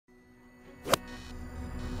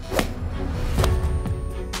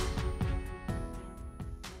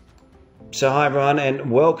So hi everyone, and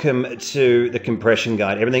welcome to the compression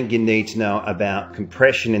guide. Everything you need to know about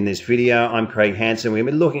compression in this video. I'm Craig Hanson. We're going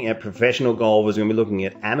to be looking at professional golfers, we're going to be looking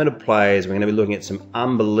at amateur players, we're going to be looking at some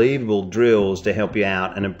unbelievable drills to help you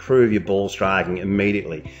out and improve your ball striking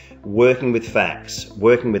immediately. Working with facts,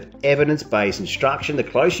 working with evidence-based instruction. The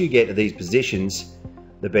closer you get to these positions,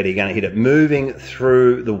 the better you're going to hit it. Moving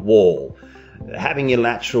through the wall, having your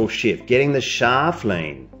lateral shift, getting the shaft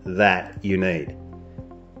lean that you need.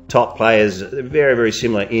 Top players are very, very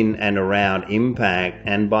similar in and around impact,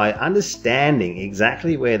 and by understanding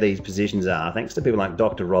exactly where these positions are, thanks to people like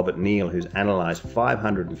Dr. Robert Neal, who's analysed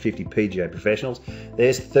 550 PGA professionals,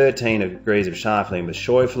 there's 13 degrees of shaft lean with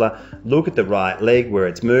Schäufele. Look at the right leg where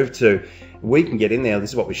it's moved to. We can get in there. This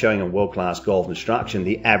is what we're showing on World Class Golf Instruction,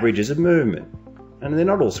 the averages of movement. And they're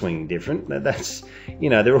not all swinging different. That's,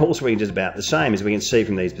 they're all swinging just about the same, as we can see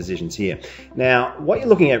from these positions here. Now, what you're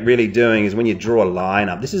looking at really doing is when you draw a line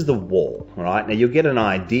up, this is the wall, all right? Now, you'll get an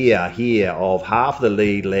idea here of half of the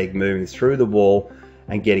lead leg moving through the wall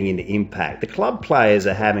and getting into impact. The club players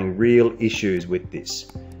are having real issues with this.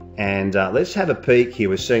 And let's have a peek here.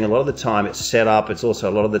 We're seeing a lot of the time it's set up. It's also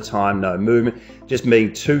a lot of the time no movement, just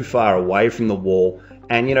being too far away from the wall.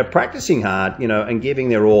 And, practicing hard, and giving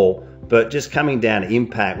their all, but just coming down to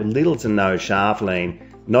impact with little to no shaft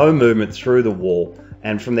lean, no movement through the wall,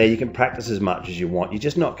 and from there you can practice as much as you want. You're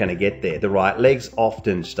just not going to get there. The right leg's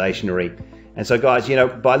often stationary. And so guys,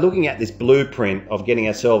 by looking at this blueprint of getting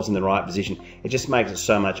ourselves in the right position, it just makes it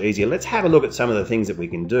so much easier. Let's have a look at some of the things that we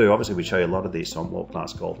can do. Obviously we show you a lot of this on World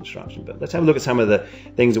Class Golf Instruction, but let's have a look at some of the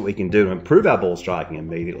things that we can do to improve our ball striking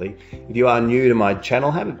immediately. If you are new to my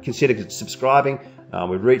channel, consider subscribing.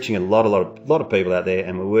 We're reaching a lot of people out there,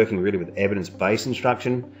 and we're working really with evidence-based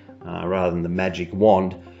instruction rather than the magic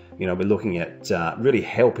wand. We're looking at really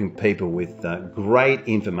helping people with great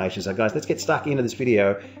information. So guys, let's get stuck into this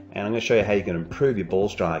video, and I'm going to show you how you can improve your ball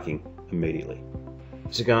striking immediately.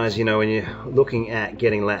 So guys, when you're looking at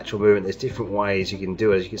getting lateral movement, there's different ways you can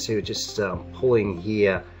do it. As you can see, we're just pulling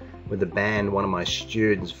here with the band, one of my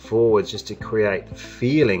students, forwards, just to create the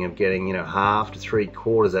feeling of getting, half to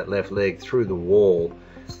 3/4 that left leg through the wall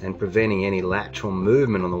and preventing any lateral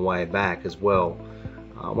movement on the way back as well.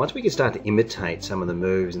 Once we can start to imitate some of the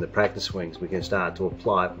moves in the practice swings, we can start to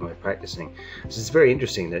apply it when we're practicing. So it's very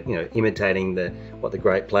interesting that, imitating what the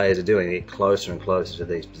great players are doing, they get closer and closer to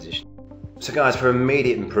these positions. So guys, for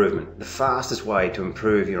immediate improvement, the fastest way to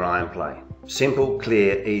improve your iron play. Simple,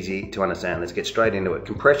 clear, easy to understand. Let's get straight into it.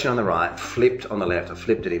 Compression on the right, flipped on the left, or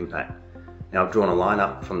flipped at impact. Now I've drawn a line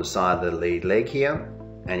up from the side of the lead leg here,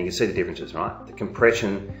 and you can see the differences, right? The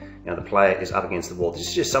compression, the player is up against the wall. This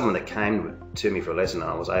is just someone that came to me for a lesson, and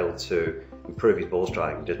I was able to improve his ball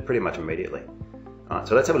striking just pretty much immediately. All right,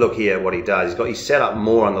 so let's have a look here at what he does. He's set up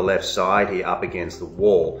more on the left side here, up against the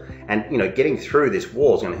wall, and getting through this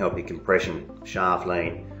wall is going to help your compression, shaft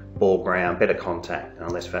lean, ball ground, better contact,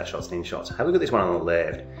 and less fat shots and in shots. Have a look at this one on the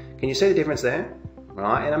left. Can you see the difference there?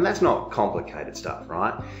 Right, and that's not complicated stuff,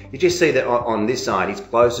 right? You just see that on this side, he's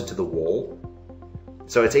closer to the wall,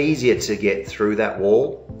 so it's easier to get through that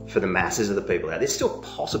wall for the masses of the people out. It's still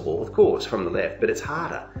possible, of course, from the left, but it's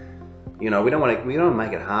harder. We don't want to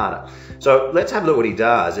make it harder. So let's have a look what he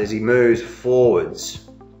does as he moves forwards,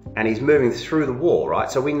 and he's moving through the wall,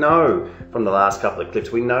 right? So we know from the last couple of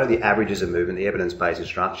clips, we know the averages of movement, the evidence-based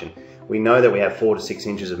instruction. We know that we have 4 to 6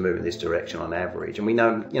 inches of movement this direction on average, and we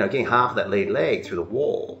know, getting half of that lead leg through the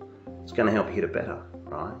wall is going to help you hit it better,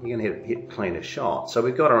 right? You're going to hit cleaner shots. So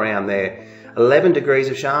we've got around there 11 degrees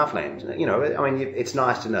of shaft lean. It's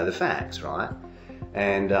nice to know the facts, right?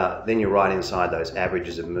 And then you're right inside those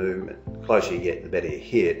averages of movement. The closer you get, the better you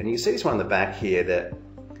hit. And you can see this one on the back here that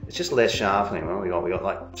it's just less shaft lean. Well, we got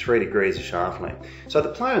like 3 degrees of shaft lean. So the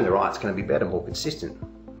play on the right is going to be better, more consistent.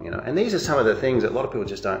 And these are some of the things that a lot of people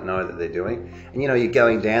just don't know that they're doing. And you're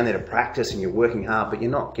going down there to practice and you're working hard, but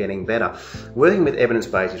you're not getting better. Working with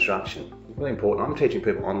evidence-based instruction, really important. I'm teaching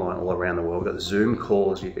people online all around the world. We've got the Zoom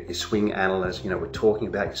calls, you've got your swing analysts, we're talking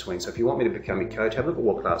about your swing. So if you want me to become your coach, have a look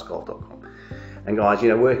at WorldClassGolf.com. And guys,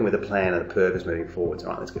 working with a plan and a purpose moving forwards. All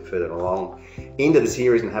right, let's get further along into the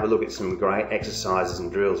series and have a look at some great exercises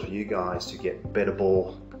and drills for you guys to get better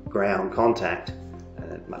ball ground contact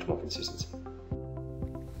and much more consistency.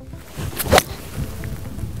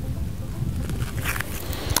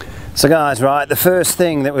 So guys, right, the first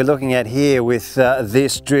thing that we're looking at here with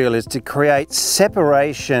this drill is to create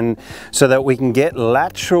separation so that we can get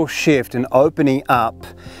lateral shift and opening up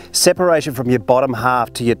separation from your bottom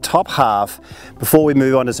half to your top half before we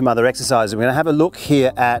move on to some other exercises. We're going to have a look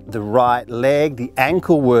here at the right leg, the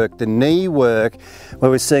ankle work, the knee work,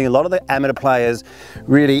 where we're seeing a lot of the amateur players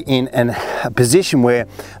really in a position where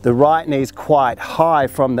the right knee is quite high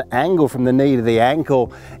from the angle, from the knee to the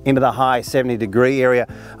ankle into the high 70-degree area.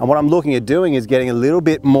 And what I'm looking at doing is getting a little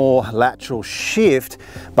bit more lateral shift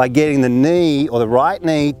by getting the knee or the right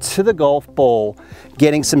knee to the golf ball,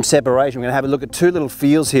 getting some separation. We're going to have a look at two little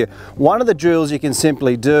feels here. One of the drills you can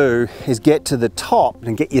simply do is get to the top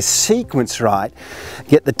and get your sequence right,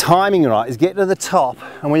 get the timing right, is get to the top,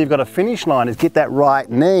 and when you've got a finish line is get that right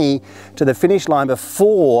knee to the finish line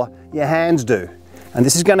before your hands do. And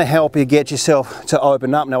this is going to help you get yourself to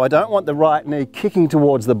open up. Now, I don't want the right knee kicking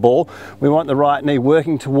towards the ball. We want the right knee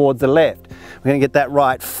working towards the left. We're going to get that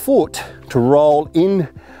right foot to roll in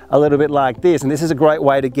a little bit like this, and this is a great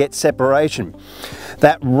way to get separation.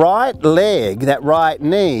 That right leg, that right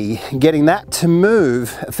knee, getting that to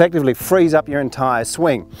move effectively frees up your entire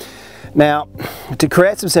swing. Now, to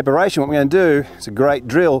create some separation, what we're going to do, it's a great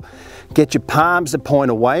drill, get your palms to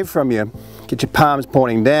point away from you. Get your palms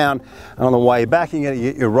pointing down, and on the way back, you're going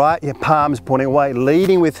to get your palms pointing away,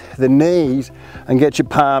 leading with the knees, and get your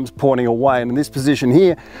palms pointing away. And in this position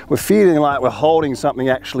here, we're feeling like we're holding something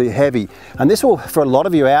actually heavy. And this will, for a lot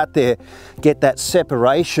of you out there, get that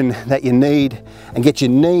separation that you need and get your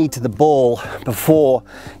knee to the ball before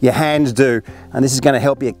your hands do. And this is going to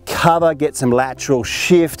help you cover, get some lateral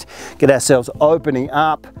shift, get ourselves opening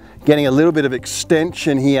up, getting a little bit of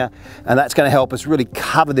extension here, and that's going to help us really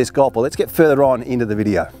cover this golf ball. Let's get further on into the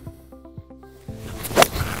video.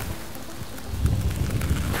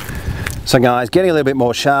 So guys, getting a little bit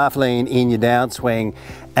more shaft lean in your downswing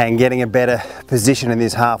and getting a better position in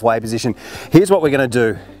this halfway position. Here's what we're going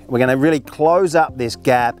to do. We're going to really close up this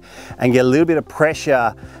gap and get a little bit of pressure,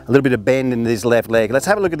 a little bit of bend in this left leg. Let's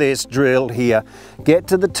have a look at this drill here. Get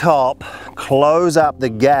to the top, close up the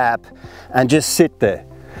gap, and just sit there.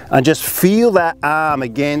 And just feel that arm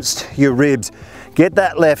against your ribs. Get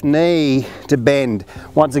that left knee to bend.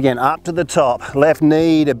 Once again, up to the top, left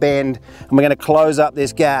knee to bend, and we're going to close up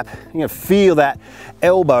this gap. You're going to feel that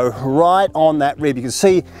elbow right on that rib. You can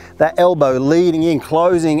see that elbow leading in,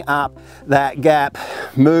 closing up that gap,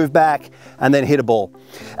 move back, and then hit a ball.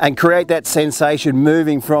 And create that sensation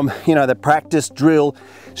moving from, you know, the practice drill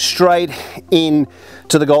straight in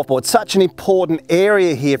to the golf ball. It's such an important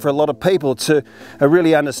area here for a lot of people to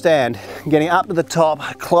really understand. Getting up to the top,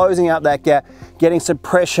 closing up that gap, getting some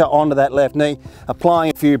pressure onto that left knee,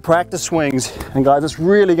 applying a few practice swings, and guys, it's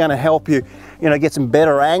really going to help you, get some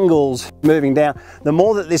better angles moving down. The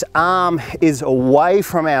more that this arm is away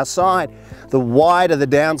from our side, the wider the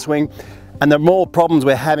downswing, and the more problems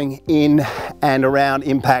we're having in and around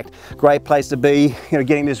impact. Great place to be,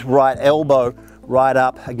 getting this right elbow right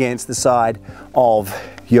up against the side of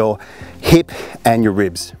your hip and your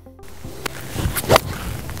ribs.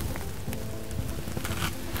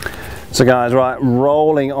 So guys, right,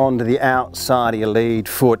 rolling onto the outside of your lead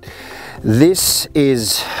foot. This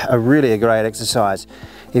is really a great exercise.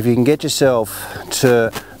 If you can get yourself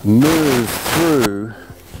to move through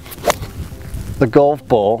the golf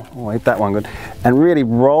ball, oh, hit that one good, and really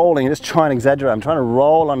rolling, just trying to exaggerate, I'm trying to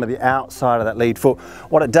roll onto the outside of that lead foot.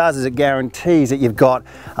 What it does is it guarantees that you've got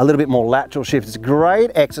a little bit more lateral shift. It's a great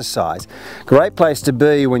exercise, great place to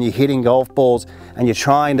be when you're hitting golf balls and you're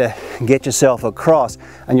trying to get yourself across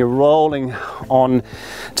and you're rolling on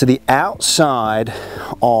to the outside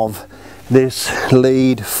of this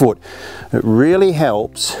lead foot. It really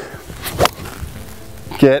helps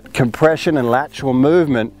get compression and lateral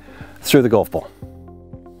movement through the golf ball.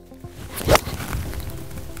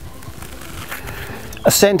 A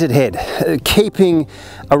centered head, keeping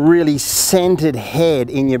a really centered head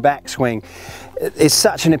in your backswing is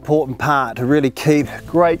such an important part to really keep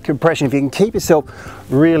great compression. If you can keep yourself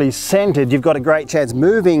really centered, you've got a great chance.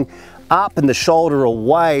 Moving up and the shoulder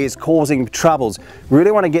away is causing troubles. Really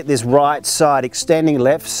want to get this right side extending,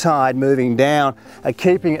 left side moving down, and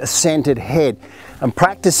keeping a centered head. And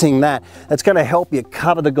practicing that, that's going to help you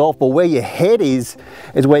cover the golf ball. Where your head is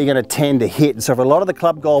where you're going to tend to hit. So for a lot of the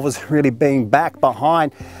club golfers, really being back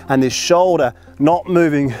behind and this shoulder not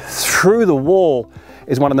moving through the wall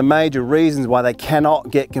is one of the major reasons why they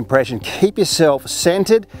cannot get compression. Keep yourself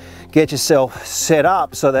centered, get yourself set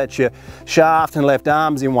up so that your shaft and left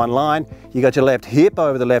arm's in one line. You got your left hip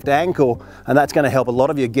over the left ankle, and that's going to help a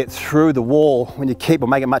lot of you get through the wall. When you keep, or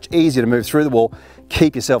make it much easier to move through the wall,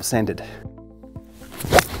 keep yourself centered.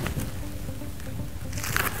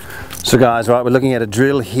 So guys, right, we're looking at a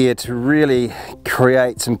drill here to really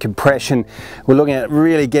create some compression. We're looking at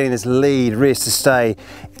really getting this lead wrist to stay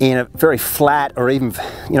in a very flat or even,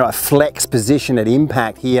 a flex position at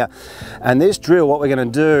impact here. And this drill, what we're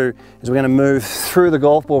going to do is we're going to move through the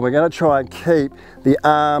golf ball. We're going to try and keep the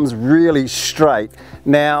arms really straight.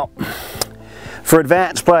 Now, for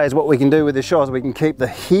advanced players, what we can do with this shot is we can keep the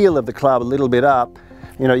heel of the club a little bit up.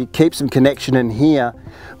 You keep some connection in here.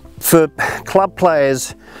 For club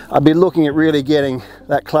players, I'd be looking at really getting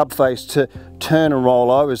that club face to turn and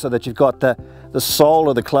roll over so that you've got the sole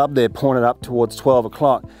of the club there pointed up towards 12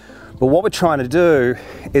 o'clock. But what we're trying to do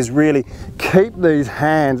is really keep these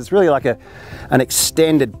hands. It's really like an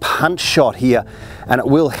extended punch shot here, and it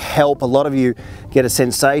will help a lot of you get a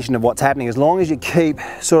sensation of what's happening as long as you keep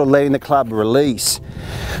sort of letting the club release.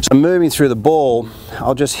 So moving through the ball,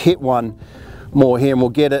 I'll just hit one more here and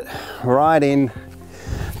we'll get it right in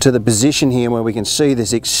to the position here where we can see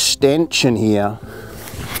this extension here.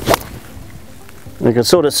 You can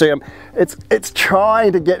sort of see them. It's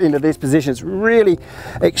trying to get into this position. It's really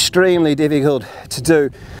extremely difficult to do.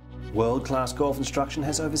 World Class Golf Instruction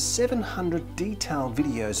has over 700 detailed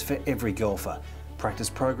videos for every golfer. Practice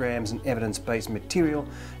programs and evidence-based material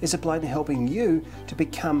is applied to helping you to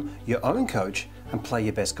become your own coach and play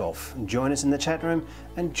your best golf. Join us in the chat room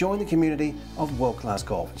and join the community of World Class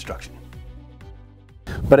Golf Instruction.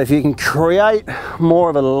 But if you can create more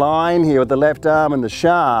of a line here with the left arm and the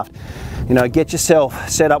shaft, get yourself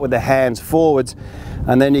set up with the hands forwards,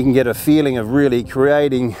 and then you can get a feeling of really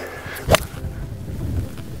creating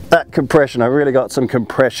that compression. I really got some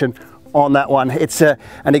compression on that one. It's an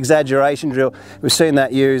exaggeration drill. We've seen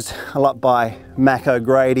that used a lot by Mac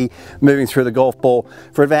O'Grady, moving through the golf ball.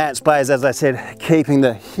 For advanced players, as I said, keeping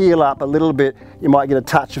the heel up a little bit, you might get a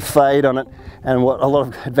touch of fade on it, and what a lot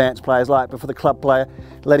of advanced players like. But for the club player,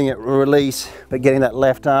 letting it release, but getting that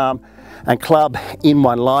left arm and club in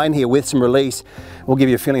one line here with some release will give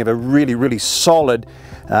you a feeling of a really, really solid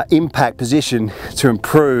impact position to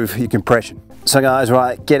improve your compression. So guys,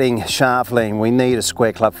 right, getting shaft lean, we need a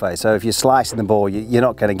square club face. So if you're slicing the ball, you're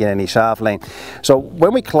not going to get any shaft lean. So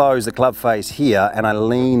when we close the club face here and I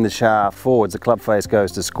lean the shaft forwards, the club face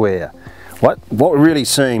goes to square. What we're really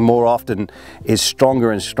seeing more often is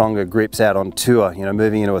stronger and stronger grips out on tour,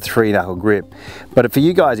 moving into a 3-knuckle grip. But for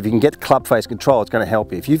you guys, if you can get club face control, it's going to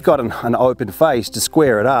help you. If you've got an open face, to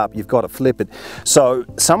square it up, you've got to flip it. So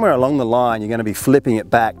somewhere along the line, you're going to be flipping it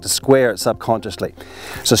back to square it subconsciously.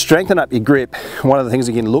 So strengthen up your grip. One of the things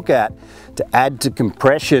you can look at to add to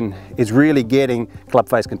compression is really getting club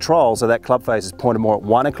face control. So that club face is pointed more at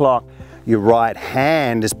 1 o'clock. Your right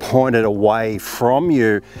hand is pointed away from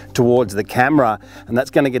you towards the camera, and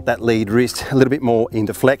that's going to get that lead wrist a little bit more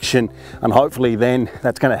into flexion, and hopefully then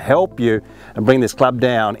that's going to help you and bring this club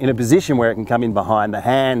down in a position where it can come in behind the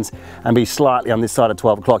hands and be slightly on this side of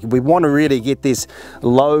 12 o'clock. If we want to really get this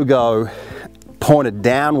logo pointed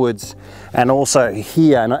downwards and also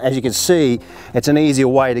here, and as you can see, it's an easier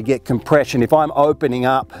way to get compression. If I'm opening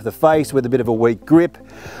up the face with a bit of a weak grip,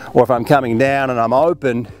 or if I'm coming down and I'm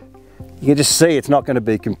open, you can just see it's not going to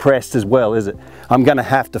be compressed as well, is it? I'm going to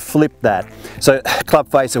have to flip that. So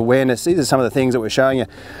club face awareness, these are some of the things that we're showing you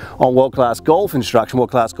on World Class Golf Instruction,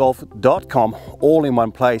 worldclassgolf.com, all in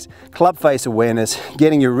one place. Club face awareness,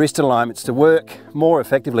 getting your wrist alignments to work more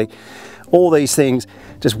effectively. All these things,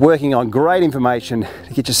 just working on great information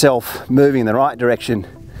to get yourself moving in the right direction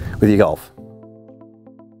with your golf.